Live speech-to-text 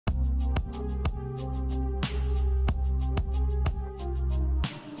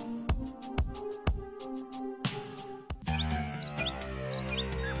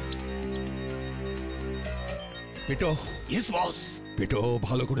পেটো। Yes boss. পেটো,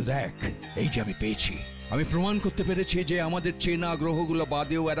 ভালো করে দেখ, এই যে আমি পেয়েছি। আমি প্রমাণ করতে পেরেছি যে আমাদের চেনা গ্রহগুলো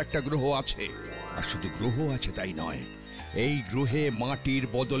বাদেও আর একটা গ্রহ আছে। আর শুধু গ্রহ আছে তাই নয়, এই গ্রহে মাটির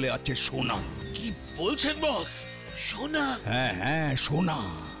বদলে আছে সোনা। কি বলছেন বস? সোনা? হ্যাঁ হ্যাঁ, সোনা।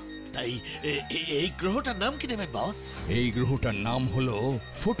 তাই এই গ্রহটার নাম কি দেবেন বস? এই গ্রহটার নাম হলো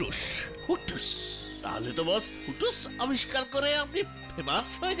ফুটুস। ফুটুস? তাহলে তো বস ফুটুস আবিষ্কার করে আপনি ফেমাস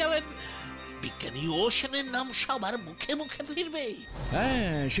হয়ে যাবেন। বিজ্ঞানী ওশানের নাম সবার মুখে মুখে ফিরবে।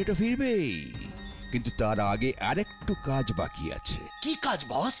 হ্যাঁ, সেটা ফিরবেই, কিন্তু তার আগে আরেকটু কাজ বাকি আছে। কি কাজ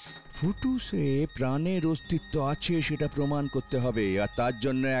বস? ফুটুসে প্রাণের অস্তিত্ব আছে সেটা প্রমাণ করতে হবে, আর তার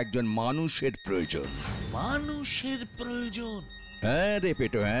জন্য একজন মানুষের প্রয়োজন। মানুষের প্রয়োজন? হ্যাঁ রে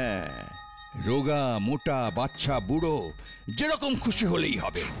পেটো, হ্যাঁ। রোগা মোটা বাচ্চা বুড়ো যেরকম খুশি হলেই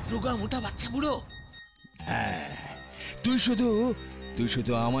হবে। রোগা মোটা বাচ্চা বুড়ো? হ্যাঁ, তুই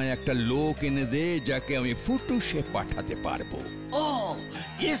শুধু আমায় একটা লোক এনে দে যাকে আমি ফুটুসে পাঠাতে পারবো। ও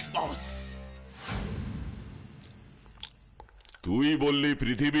ইয়েস বস। তুই বললি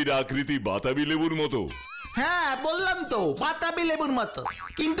পৃথিবীর আকৃতি বাতাবি লেবুর মতো। হ্যাঁ বললাম তো, বাতাবি লেবুর মতো।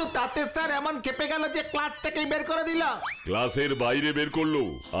 কিন্তু তাতে স্যার এমন খেপে গেল যে ক্লাস থেকেই বের করে দিল। ক্লাসের বাইরে বের করলো?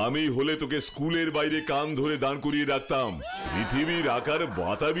 আমি হলে তোকে স্কুলের বাইরে কান ধরে দাঁড় করিয়ে রাখতাম। পৃথিবীর আকার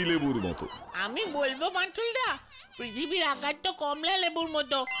বাতাবি লেবুর মতো। আমি বলবো বাঁটুলদা, পৃথিবীর আকার তো কমলা লেবুর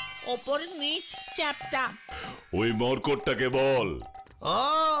মতো, ওপর নিচ চ্যাপ্টা। ওই মরকটটাকে বল। ও,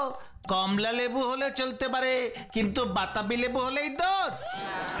 কমলা লেবু হলে চলতে পারে, কিন্তু বাতাবি লেবু হলেই দোষ।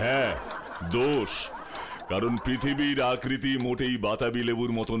 হ্যাঁ দোষ, কারণ পৃথিবীর আকৃতি মোটেই বাতাবি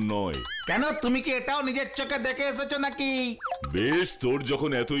লেবুর মতন নয়। কেন, তুমি কি এটাও নিজের চোখে দেখে এসেছো নাকি? বেশ, তোর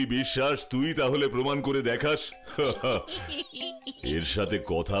যখন এতই বিশ্বাস, তুই তাহলে প্রমাণ করে দেখাস। এর সাথে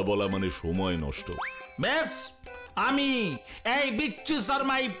কথা বলা মানে সময় নষ্ট। বেশ, আমি এই বিচ্ছু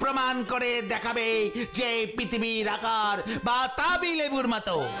শর্মাই প্রমাণ করে দেখাবে যে পৃথিবীর আকার বাতাবি লেবুর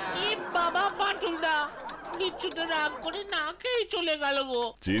মতো। এ বাবা বাঁটুলদা, বিচ্ছু তো রাগ করে না খেয়ে চলে গেল গো।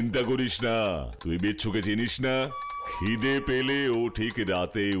 চিন্তা করিস না, তুই বিচ্ছুকে চিনিস না। খিদে পেলে ও ঠিক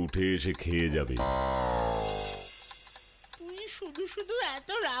রাতে উঠে এসে খেয়ে যাবে। তুই শুধু শুধু এত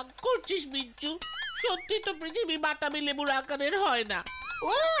রাগ করছিস বিচ্ছু। সত্যি তো পৃথিবী বাতাবি লেবুর আকারের হয় না।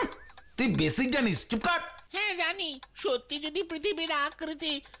 তুই বেসিক জানিস, চুপ কর। হ্যাঁ জানি, সত্যি যদি পৃথিবীর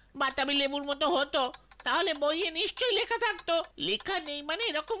আকৃতি বাতাবি লেবুর মতো হতো তাহলে বইয়ে নিশ্চয়ই লেখা থাকতো। লেখা নেই মানে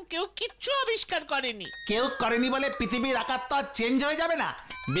এরকম কেউ কিচ্ছু আবিষ্কার করেনি। কেউ করেনি বলে পৃথিবীর আকার তো চেঞ্জ হয়ে যাবে না।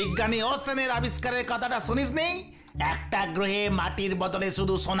 বিজ্ঞানী ওশানের আবিষ্কারের কথাটা শুনিস নেই? একটা গ্রহে মাটির বদলে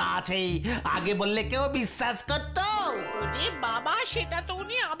শুধু সোনা আছে, আগে বললে কেউ বিশ্বাস করত? ওরে বাবা, সেটা তো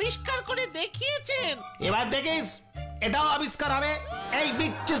উনি আবিষ্কার করে দেখিয়েছেন। এবার দেখিস এটাও আবিষ্কার হবে। এই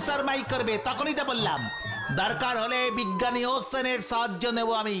বিচ্ছু শর্মাই করবে, তখনই তো বললাম দরকার হলে বিজ্ঞানী ওশানের সাহায্য নেব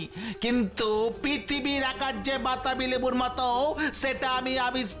আমি, কিন্তু পৃথিবীর আকার যে বাতাবি লেবুর মতো সেটা আমি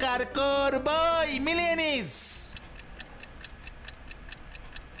আবিষ্কার করবই। মিলিয়ে নিস।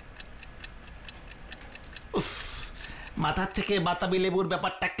 মাথার থেকে বাতাবি লেবুর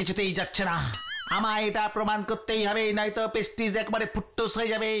ব্যাপারটা কিছুতেই যাচ্ছে না। আমায় এটা প্রমাণ করতেই হবে, নয়তো পেস্টিজ একবারে ফুট্টুস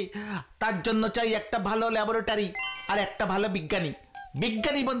হয়ে যাবে। তার জন্য চাই একটা ভালো ল্যাবরেটরি আর একটা ভালো বিজ্ঞানী।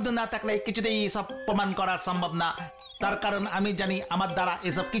 বিজ্ঞানী বন্ধু না থাকলে কিছুতেই সব প্রমাণ করা সম্ভব না। তার কারণ আমি জানি আমার দ্বারা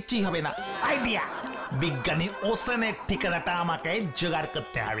এসব কিচ্ছুই হবে না। আইডিয়া, বিজ্ঞানী ওশানের ঠিকানাটা আমাকে জোগাড়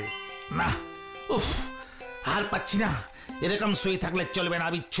করতে হবে। না, উফ, আর পাচ্ছি না। এরকম শুয়ে থাকলে চলবে না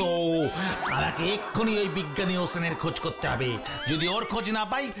বিচ্ছু। আমাকে এক্ষুনি ওই বিজ্ঞানী ওশানের খোঁজ করতে হবে। যদি ওর খোঁজ না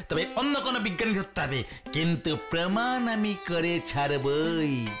পাই তবে অন্য কোনো বিজ্ঞানী ধরতে হবে, কিন্তু প্রমাণ আমি করে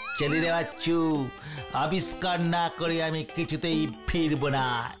ছাড়বই। চলি রে বাচ্চু, আবিষ্কার না করে আমি কিছুতেই ফিরবো না,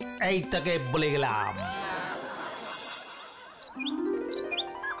 এই তোকে বলে গেলাম।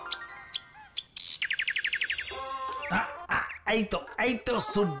 এই তো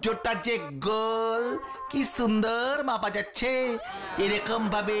সূর্যটা যে গোল, কি সুন্দর মাপা যাচ্ছে। এরকম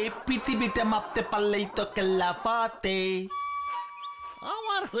ভাবে পৃথিবীটা মাপতে পারলেই তো কেল্লাফাতে।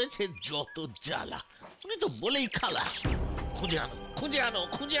 আমার হয়েছে যত জ্বালা, উনি তো বলেই খালাস। খুঁজে আনো, খুঁজে আনো,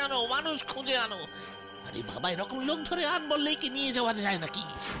 খুঁজে আনো, মানুষ খুঁজে আনো। আরে বাবা, এরকম লোক ধরে আন বললেই কি নিয়ে যাওয়া যায় নাকি?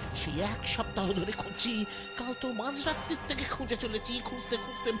 সেই এক সপ্তাহ ধরে খুঁজছি, কাল তো মাঝরাত্রির থেকে খুঁজে চলেছি। খুঁজতে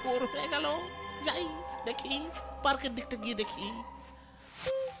খুঁজতে ভোর হয়ে গেল। যাই দেখি, পার্কের দিকটা গিয়ে দেখি।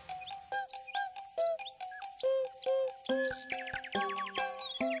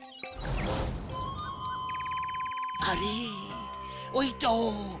 আরে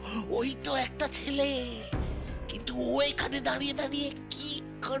ওই তো একটা ছেলে, কিন্তু ও এখানে দাঁড়িয়ে দাঁড়িয়ে কি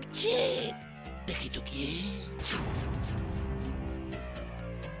করছে দেখি তো গিয়ে।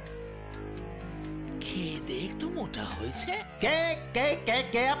 খেয়ে দে, একটু মোটা হয়েছে। কে কে কে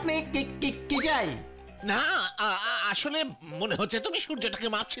কে আপনি? কি চাই? না আসলে মনে হচ্ছে তুমি সূর্যটাকে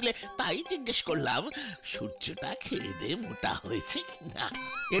মাপছিলে, তাই জিজ্ঞেস করলাম সূর্যটা খেয়ে দে মোটা হয়েছে কিনা।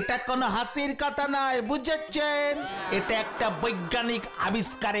 এটা কোনো হাসির কথা নয়, বুঝেছেন? এটা একটা বৈজ্ঞানিক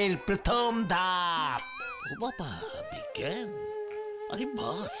আবিষ্কারের প্রথম ধাপ। ও বাবা, বিজ্ঞান! আরে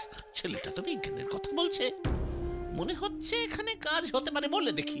বাস, ছেলেটা তো বিজ্ঞানের কথা বলছে। মনে হচ্ছে এখানে কাজ হতে পারে,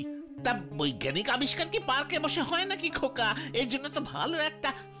 বলে দেখি। তা বৈজ্ঞানিক আবিষ্কার কি পার্কে বসে হয় নাকি খোকা? এর জন্য তো ভালো একটা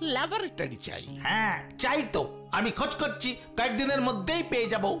ল্যাবরেটরি চাই। হ্যাঁ চাই তো, আমি খোঁজ করছি, কয়েকদিনের মধ্যেই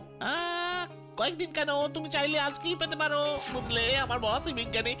পেয়ে যাব। কয়েকদিন কেন, তুমি চাইলে আজকেই পেতে পারো, বুঝলে? আমার বসই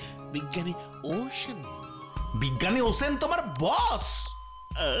বিজ্ঞানী, বিজ্ঞানী ওশান। বিজ্ঞানী ওশান তোমার বস?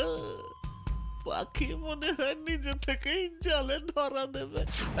 পাখি মনে হয় নিজে থেকেই জলে ধরা দেবে।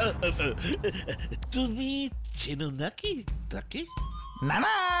 তুমি চেনো নাকি তাকে? না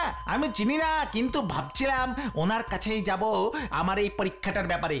না, আমি চিনি না, কিন্তু ভাবছিলাম ওনার কাছেই যাব আমার এই পরীক্ষাটার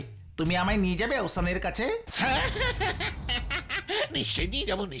ব্যাপারে। তুমি আমায় নিয়ে যাবে ওশানের কাছে? নিশ্চয়ই নিয়ে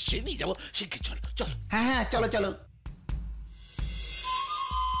যাবো, নিশ্চয়ই নিয়ে যাবো। শিখে চল চল। হ্যাঁ হ্যাঁ, চলো চলো।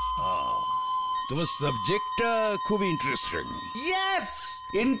 তোমার সাবজেক্টটা খুব ইন্টারেস্টিং। ইয়েস,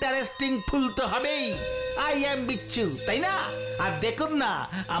 ইন্টারেস্টিং ফুল তো হবেই। আই এম বিচ্ছু, তাই না? আর দেখুন না,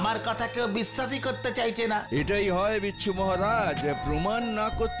 আমার কথা কেউ বিশ্বাসই করতে চাইছে না। এটাই হয় বিচ্ছু মহারাজ, প্রমাণ না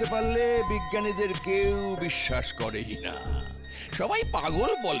করতে পারলে বিজ্ঞানীদের কেউ বিশ্বাস করেই না, সবাই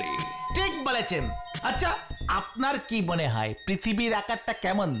পাগল বলে। ঠিক বলেছেন। আচ্ছা, আপনার কি মনে হয় পৃথিবীর আকারটা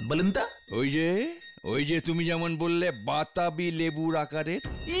কেমন বলুন তো? ওই যে তুমি যেমন বললে বাতাবি লেবুর আকারের।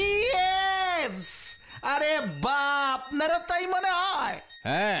 ইয়েস! আরে বাহ, আপনারও তাই মনে হয়?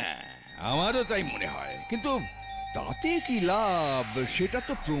 হ্যাঁ, আমারও তাই মনে হয়, কিন্তু তাতে কি লাভ? সেটা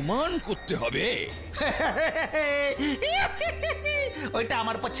তো প্রমাণ করতে হবে। ওইটা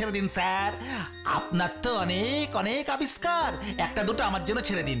আমার পর ছেড়ে দিন স্যার, আপনার তো অনেক অনেক আবিষ্কার, একটা দুটো আমার জন্য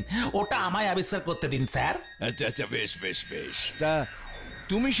ছেড়ে দিন, ওটা আমায় আবিষ্কার করতে দিন স্যার। আচ্ছা আচ্ছা, বেশ বেশ বেশ। তা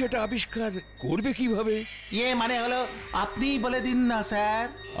তুমি সেটা আবিষ্কার করবে কিভাবে? মানে হলো, আপনিই বলে দিন না স্যার।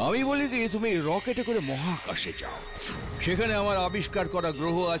 আমি বলি কি, তুমি রকেটে করে মহাকাশে যাও, সেখানে আমার আবিষ্কার করা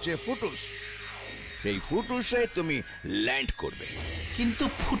গ্রহ আছে ফুটুস, সেই ফুটুসে তুমি ল্যান্ড করবে। কিন্তু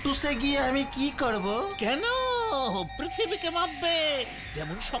ফুটুসে গিয়ে আমি কি করব? কেন? পৃথিবীকে মাপবে,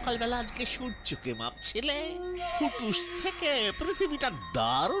 যেমন সকালবেলা আজকে সূর্যকে মাপছিলে। ফুটুস থেকে পৃথিবীটা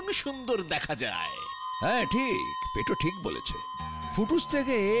দারুণ সুন্দর দেখা যায়। হ্যাঁ ঠিক, পেটো ঠিক বলেছে। ফুটুস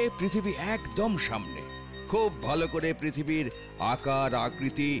থেকে পৃথিবী একদম সামনে, খুব ভালো করে পৃথিবীর আকার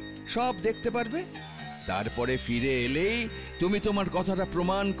আকৃতি সব দেখতে পারবে। তারপরে ফিরে এলেই তুমি তোমার কথাটা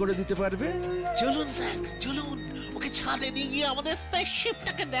প্রমাণ করে দিতে পারবে। চলুন স্যার, চলুন, ওকে ছাদে নিয়ে গিয়ে আমাদের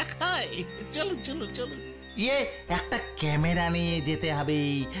স্পেসশিপটাকে দেখায়। চলুন চলুন চলুন। একটা ক্যামেরা নিয়ে যেতে হবে,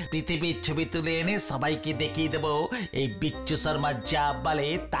 পৃথিবীর ছবি তুলে এনে সবাইকে দেখিয়ে দেব এই বিচ্ছু শর্মা যা বলে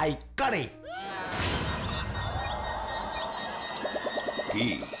তাই করে। কি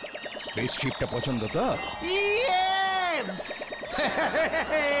স্পেসশিপটা পছন্দ তো? ইয়েস!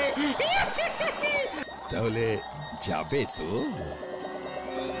 তাহলে যাবে তো?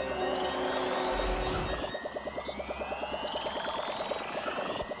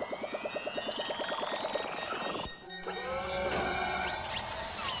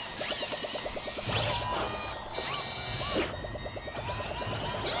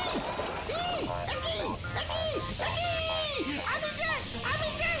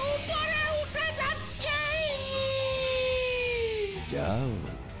 যাও,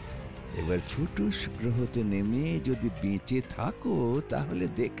 এবার ফুটুস গ্রহতে নেমে যদি বেঁচে থাকো তাহলে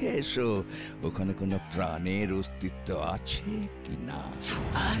দেখে এসো ওখানে কোনো প্রাণের অস্তিত্ব আছে কিনা।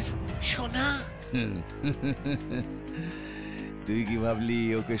 আর সোনা? তুই কি ভাবলি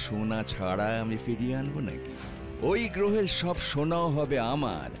ওকে সোনা ছাড়া আমি ফিরিয়ে আনবো নাকি? ওই গ্রহের সব সোনাও হবে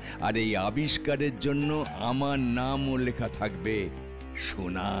আমার, আর এই আবিষ্কারের জন্য আমার নামও লেখা থাকবে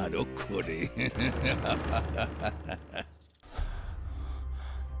সোনার অক্ষরে।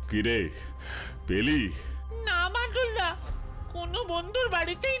 কিরে, পেলি? না বাটুলদা, কোনো বন্ধুর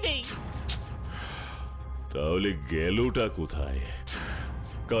বাড়িতেই নেই। তাহলে গেলটা কোথায়?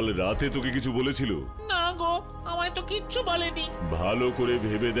 কাল রাতে তোকে কিছু বলেছিল? না গো, আমায় তো কিচ্ছু বলেনি। ভালো করে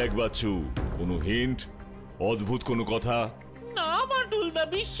ভেবে দেখ বাচ্চু, কোনো হিন্ট, অদ্ভুত কোনো কথা? না বাটুলদা,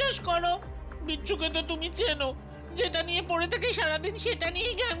 বিশ্বাস করো, বিচ্ছুকে তো তুমি চেনো, যেটা নিয়ে পড়ে থাকে সারাদিন সেটা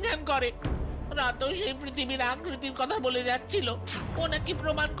নিয়েই জ্ঞান জ্ঞান করে। রাতেও সেই পৃথিবীর আকৃতির কথা বলে যাচ্ছিল, ও নাকি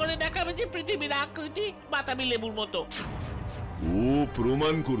প্রমাণ করে দেখাবে যে পৃথিবীর আকৃতি বাতাবি লেবুর মতো। ও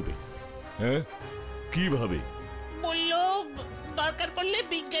প্রমাণ করবে? হ্যাঁ, কিভাবে? বলল দরকার পড়লে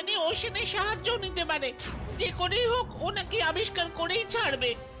বিজ্ঞানী ওশানের সাহায্য নিতে পারে, যে করেই হোক ও নাকি আবিষ্কার করেই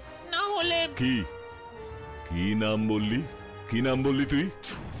ছাড়বে, না হলে। কি কি নাম বললি? কি নাম বললি তুই?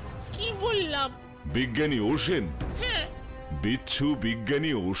 কি বললাম? বিজ্ঞানী ওশেন? হ্যাঁ, বিচ্ছু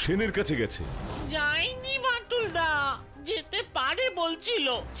বিজ্ঞানী ওশেনের কাছে গেছে? যাইনি বাটুলদা, যেতে পারে বলছিল।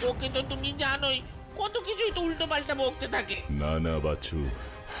 ওকে তো তুমি জানোই, কত কিছুই তো উল্টো পাল্টা বকতে থাকে। না না বাচ্চু,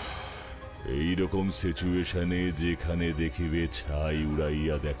 এইরকম সিচুয়েশনে যেখানে দেখিবে ছাই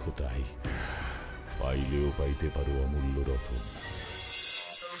উড়াইয়া দেখো তাই, পাইলেও পাইতে পারো অমূল্য রতন।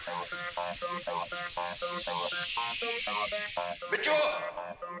 বিচ্ছু,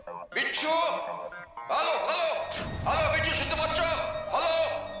 বিচ্ছু, হ্যালো হ্যালো হ্যালো, বিচ্ছু শুনতে পাচ্ছ? হ্যালো,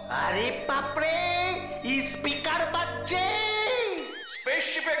 আরে বাপরে, স্পিকার বাজছে।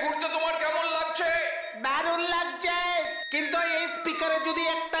 স্পেসশিপে ঘুরতে তোমার কেমন লাগছে? দারুণ লাগছে, কিন্তু এই স্পিকারে যদি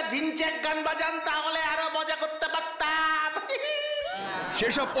একটা ঝিনচ্যাক গান বাজান তাহলে আরো মজা করতে পারতাম।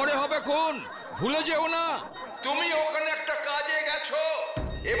 সেসব পরে হবে কোন, ভুলে যেও না তুমি ওখানে একটা কাজে গেছো।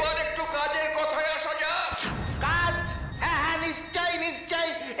 এবার একটু কাজের কথায় আসা যাক। কাজ? হ্যাঁ হ্যাঁ, নিশ্চয় নিশ্চয়,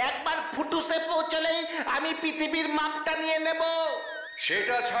 একবার ফুটুসে পৌঁছলেই আমি পৃথিবীর মাপটা নিয়ে নেব।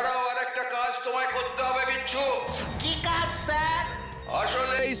 সেটা ছাড়াও আর একটা কাজ তোমায় করতে হবে বিচ্ছু। কি কাজ স্যার?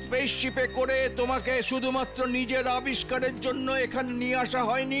 আসলে এই স্পেসশিপে করে তোমাকে শুধুমাত্র নিজের আবিষ্কারের জন্য এখানে নিয়ে আসা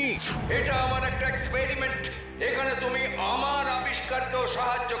হয়নি। এটা আমার একটা এক্সপেরিমেন্ট। এখানে তুমি আমার আবিষ্কারকেও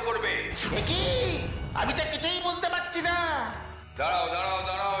সাহায্য করবে। কি? আমি তো কিছুই বুঝতে পারছি না। দাঁড়াও দাঁড়াও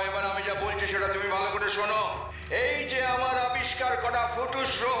দাঁড়াও, এবার আমি যা বলছি সেটা তুমি ভালো করে শোনো। এই যে আমার আবিষ্কার করা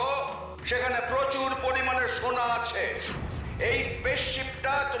ফুটুস গ্রহ, সেখানে প্রচুর পরিমাণে সোনা আছে। এই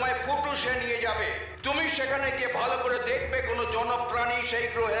স্পেসশিপটা তোমায় ফুটুসে নিয়ে যাবে। তুমি সেখানে গিয়ে ভালো করে দেখবে কোনো জনপ্রাণী সেই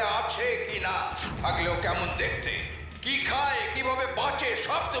গ্রহে আছে কিনা, থাকলেও কেমন দেখতে, কি খায়, কিভাবে বাঁচে,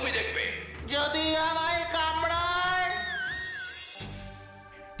 সব তুমি দেখবে। যদি আমায় কামড়ায়?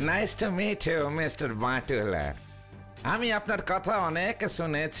 Nice to meet you mister বাটুলা। আমি আপনার কথা অনেক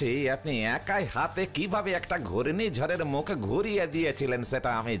শুনেছি। আপনি একাই হাতে কিভাবে একটা ঘূর্ণিঝড়ের মুখ ঘুরিয়ে দিয়েছিলেন সেটা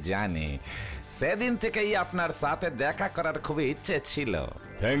আমি জানি। সেদিন থেকেই আপনার সাথে দেখা করার খুবই ইচ্ছে ছিল।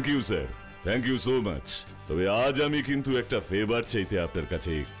 Thank you sir, thank you so much. তবে আজ আমি কিন্তু একটা ফেভার চাইতে আপনার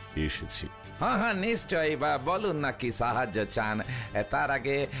কাছে এসেছি। হ্যাঁ হ্যাঁ নিশ্চয়ই, বা বলুন না কি সাহায্য চান। তার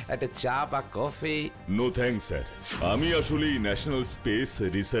আগে একটা চা বা কফি? নো থ্যাঙ্কস স্যার, আমি আসলে ন্যাশনাল স্পেস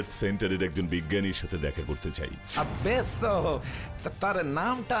রিসার্চ সেন্টারের একজন বিজ্ঞানীর সাথে দেখা করতে চাই। বেশ তো, তার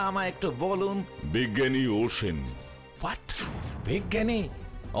নামটা আমায় একটু বলুন। বিজ্ঞানী ওশেন। হোয়াট? বিজ্ঞানী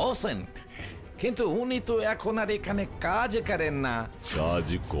ওশেন? কিন্তু উনি তো এখন আর এখানে কাজ করেন না। কাজ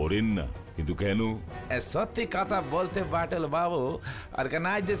করেন না? কিন্তু কেন? সত্যি কথা বলতে বাটুল বাবু,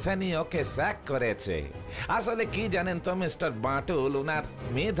 অর্গানাইজেশনই ওকে স্যাক করেছে। আসলে কি জানেন তো মিস্টার বাটুল, উনার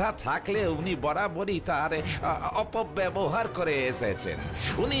মেধা থাকলে উনি বরাবরই তার অপব্যবহার করে এসেছেন।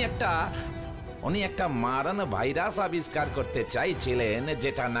 উনি একটা মারণ ভাইরাস আবিষ্কার করতে চাইছিলেন,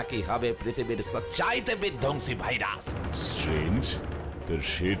 যেটা নাকি হবে পৃথিবীর সবচাইতে বিধ্বংসী ভাইরাস। স্ট্রেঞ্জ,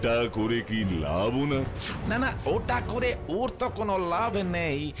 সেটা করে কি লাভ? না না, ওটা করে ওর তো কোনো লাভ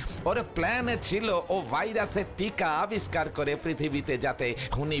নেই। ওর প্ল্যান ছিল ও ভাইরাসের টিকা আবিষ্কার করে পৃথিবীতে যাতে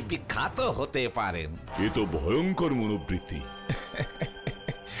উনি বিখ্যাত হতে পারেন। এ তো ভয়ঙ্কর মনোবৃত্তি।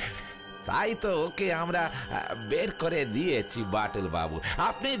 তাই তো ওকে আমরা বের করে দিয়েছি বাটুল বাবু।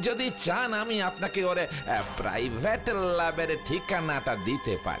 আপনি যদি চান আমি আপনাকে ওর প্রাইভেট ল্যাবের ঠিকানাটা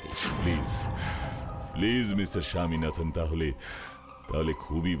দিতে পারি। প্লিজ প্লিজ মিস্টার স্বামীনাথন, তাহলে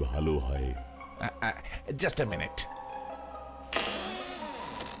খুবই ভালো হয়। Just a minute.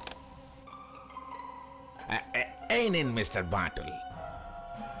 এই নিন mister Batul.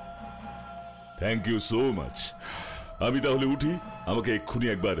 Thank you so much. আমি তাহলে উঠি, আমাকে এক্ষুনি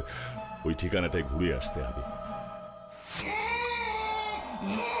একবার ওই ঠিকানাটায় ঘুরে আসতে হবে।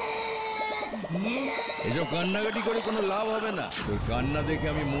 এসব কান্নাকাটি করে কোনো লাভ হবে না। তোর কান্না দেখে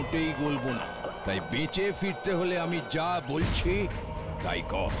আমি মোটেই গলবো না। তাই বেঁচে ফিরতে হলে আমি যা বলছি তাই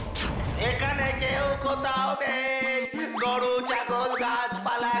কর। এখানে কেউ কোথাও নেই, গরু ছাগল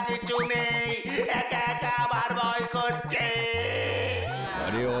গাছপালা কিছু নেই, একা একা আমার ভয় করছে।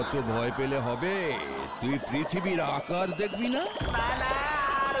 আরে অত ভয় পেলে হবে? তুই পৃথিবীর আকার দেখবি না? না না,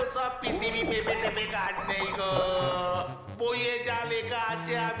 আর সব পৃথিবী পেপে টেপে কাজ নেই গো। বইয়ে যা লেখা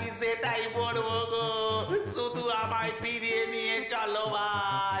আছে আমি সেটাই পড়বো গো। শুধু আমায় ফিরিয়ে নিয়ে চলো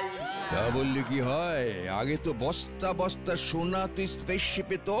ভাই। তা বললি কি হয়? আগে তো বস্তা বস্তা সোনা তুই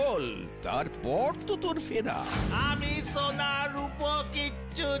স্পেসশিপে তোল, তারপর তো তোর ফেরা। আমি সোনা রূপ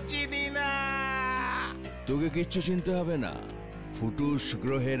কিচ্ছু চিনি না। তোকে কিচ্ছু চিনতে হবে না। ফুটুস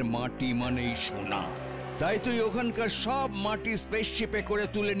গ্রহের মাটি মানেই সোনা। তাই তুই ওখানকার সব মাটি স্পেসশিপে করে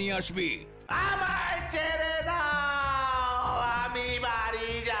তুলে নিয়ে আসবি। আমায় ছেড়ে দাও, আমি বাড়ি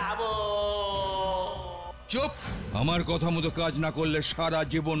যাব। চুপ! আমার কথা মতো কাজ না করলে সারা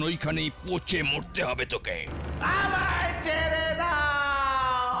জীবন ওইখানেই পচে মরতে হবে তোকে। আমায় ছেড়ে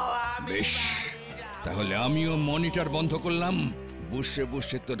দাও, আমি বেশ, বাড়ি তাহলে আমিও মনিটর বন্ধ করলাম। বসে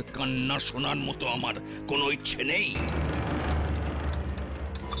বসে তোর কান্না শোনার মতো আমার কোনো ইচ্ছে নেই।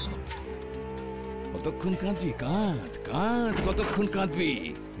 কতক্ষণ কাঁদবি? কাঁদ কাঁদ, কতক্ষণ কাঁদবি?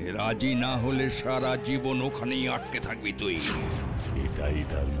 রাজি না হলে সারা জীবন ওখানেই আটকে থাকবি তুই। এটাই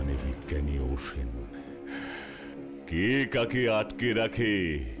তার মানে বিজ্ঞানী ওশেন। কে কাকে আটকে রাখে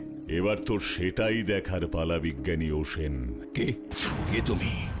এবার তোর সেটাই দেখার পালা বিজ্ঞানী ওশেন। কে কে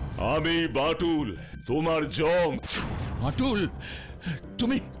তুমি? আমি বাটুল, তোমার জম। বাটুল,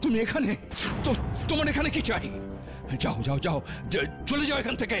 তুমি তুমি এখানে? তোমার এখানে কি চাই? যাও যাও যাও, চলে যাও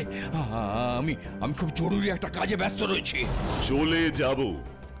এখান থেকে। আমি আমি খুব জরুরি একটা কাজে ব্যস্ত রয়েছি। চলে যাব,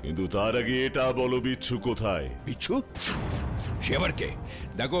 কিন্তু তার আগে এটা বলো বিচ্ছু কোথায়? বিচ্ছু? সে আবার কে?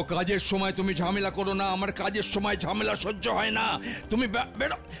 দেখো, কাজের সময় তুমি ঝামেলা করো না। আমার কাজের সময় ঝামেলা সহ্য হয় না। তুমি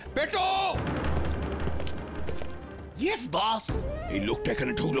পেটো। Yes boss. এই লোকটা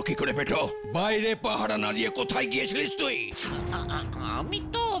এখানে ঢুকলো কি করে পেটো? বাইরে পাহারা না দিয়ে কোথায় গিয়েছিলিস তুই? আমি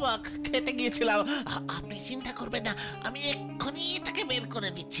তো খেতে গিয়েছিলাম। আপনি চিন্তা করবেন না, আমি এক্ষুনি তাকে বের করে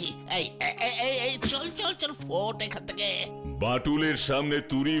দিচ্ছি। এই এই চল চল চল, ফোট এখান থেকে। বাটুলের সামনে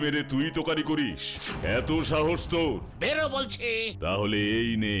তুড়ি মেরে তুই তোকারি করিস? এত সাহস তোর? বেরো বলছি। তাহলে এই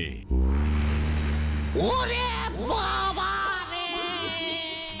নে। ওরে বাবা রে!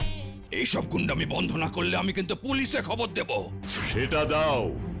 এইসব গুন্ডামি বন্ধ না করলে আমি কিন্তু পুলিশে খবর দেব। সেটা দাও,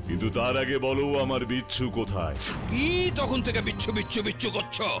 কিন্তু তার আগে বলো আমার বিচ্ছু কোথায়? কি তখন থেকে বিচ্ছু বিচ্ছু বিচ্ছু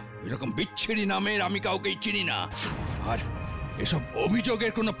করছো? এরকম বিচ্ছিরি নামের আমি কাউকেই চিনি না। আর এসব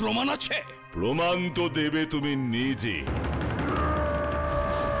অভিযোগের কোনো প্রমাণ আছে? প্রমাণ তো দেবে তুমি নিজে।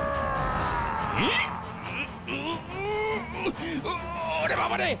 ওরে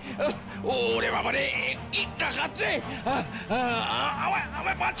বাবারে, ওরে বাবারে, কি ডাকাত রে!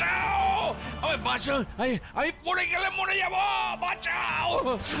 আমায় বাঁচাও, আমায় বাঁচাও, আমি পড়ে গেলে মরে যাব, বাঁচাও।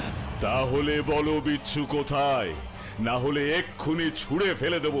 তাহলে বলো বিচ্ছু কোথায়, না হলে এক্ষুনি ছুঁড়ে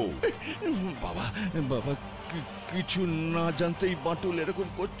ফেলে দেবো। বাবা বাবা, কিছু না জানতেই বাটুল এরকম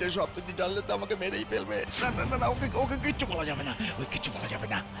করছে। সব কিছু জানলে তো আমাকে মেরেই ফেলবে। না না না, ওকে ওকে কিচ্ছু বলা যাবে না, ওই কিচ্ছু বলা যাবে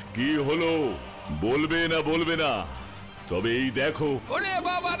না। কি হলো, বলবে না বলবে না? তবে এই দেখো। ওরে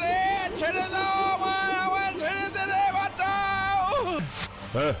বাবা রে, ছেড়ে দাও আমায়, ছেড়ে দে রে, বাঁচাও।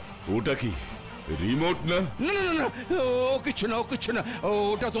 হ্যাঁ, ওটা কি রিমোট না? না না না, ও কিচ্ছু না, ও কিচ্ছু না,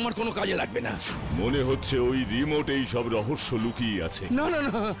 ওটা তোমার কোনো কাজে লাগবে না। মনে হচ্ছে ওই রিমোট এই সব রহস্য লুকিয়ে আছে। না না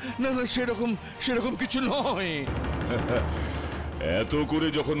না না না, সেরকম কিছু নয়। এত করে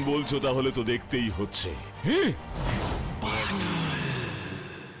যখন বলছো তাহলে তো দেখতেই হচ্ছে।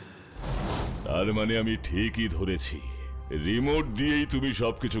 তার মানে আমি ঠিকই ধরেছি, রিমোট দিয়েই তুমি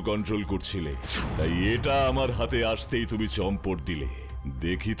সবকিছু কন্ট্রোল করছিলে। তাই এটা আমার হাতে আসতেই তুমি চম্পট দিলে।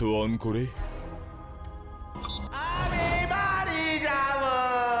 দেখি তো অন করে। আমি বাড়ি যাব।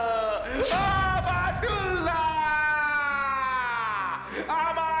 ও বাটুল্লা,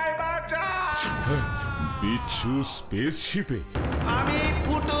 আমায় বাঁচাও। বিচ্ছু স্পেসশিপে? আমি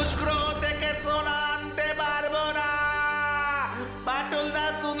ফুটুস গ্রহ থেকে সোনা আনতে পারবো না। বাটুলদা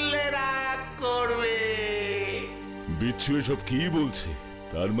শুনলে রাগ করবে। বিচ্ছু এসব কি বলছে?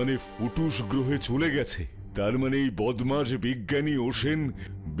 তার মানে ফুটুস গ্রহে চলে গেছে। তার মানে এই বদমাশ বিজ্ঞানী ওশেন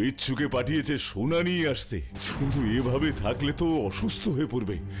বিচ্ছুকে পাঠিয়েছে সোনা নিয়ে আসতে। কিন্তু এভাবে থাকলে তো অসুস্থ হয়ে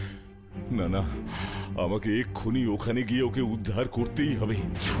পড়বে। না না, আমাকে এক্ষুনি ওখানে গিয়ে ওকে উদ্ধার করতেই হবে।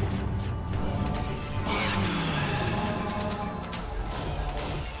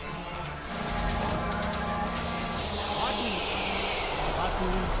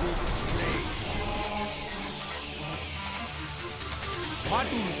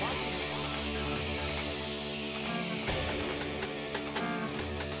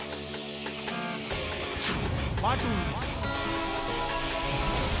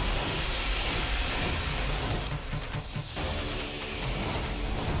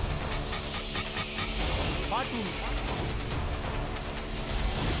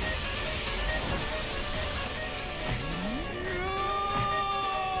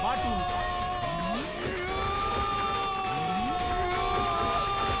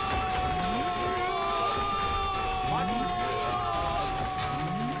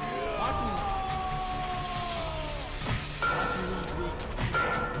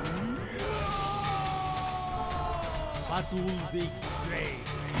 Batul the Great.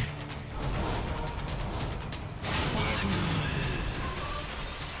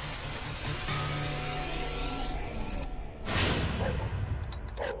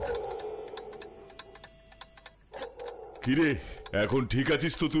 কিরে, এখন ঠিক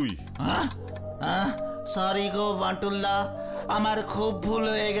আছিস তো তুই? সরি গো বাটুল্লা, আমার খুব ভুল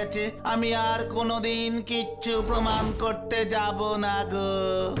হয়ে গেছে। আমি আর কোনোদিন কিচ্ছু প্রমাণ করতে যাব না গো।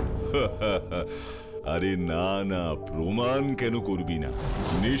 আরে না না, প্রমাণ কেন করবি না?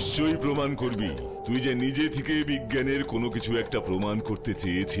 নিশ্চয়ই প্রমাণ করবি। তুই যে নিজে থেকে বিজ্ঞানের কোনো কিছু একটা প্রমাণ করতে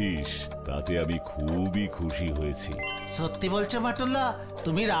চেয়েছিস, তাতে আমি খুবই খুশি হয়েছি। সত্যি বলছো বাটুলদা?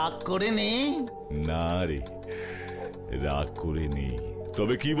 তুমি রাগ করে নেই? না রে, রাগ করে নেই।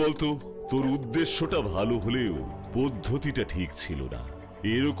 তবে কি বলতো, তোর উদ্দেশ্যটা ভালো হলেও পদ্ধতিটা ঠিক ছিল না।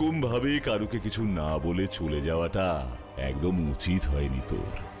 এরকম ভাবে কারুকে কিছু না বলে চলে যাওয়াটা একদম উচিত হয়নি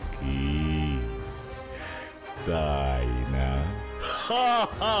তোর, কি তাই না?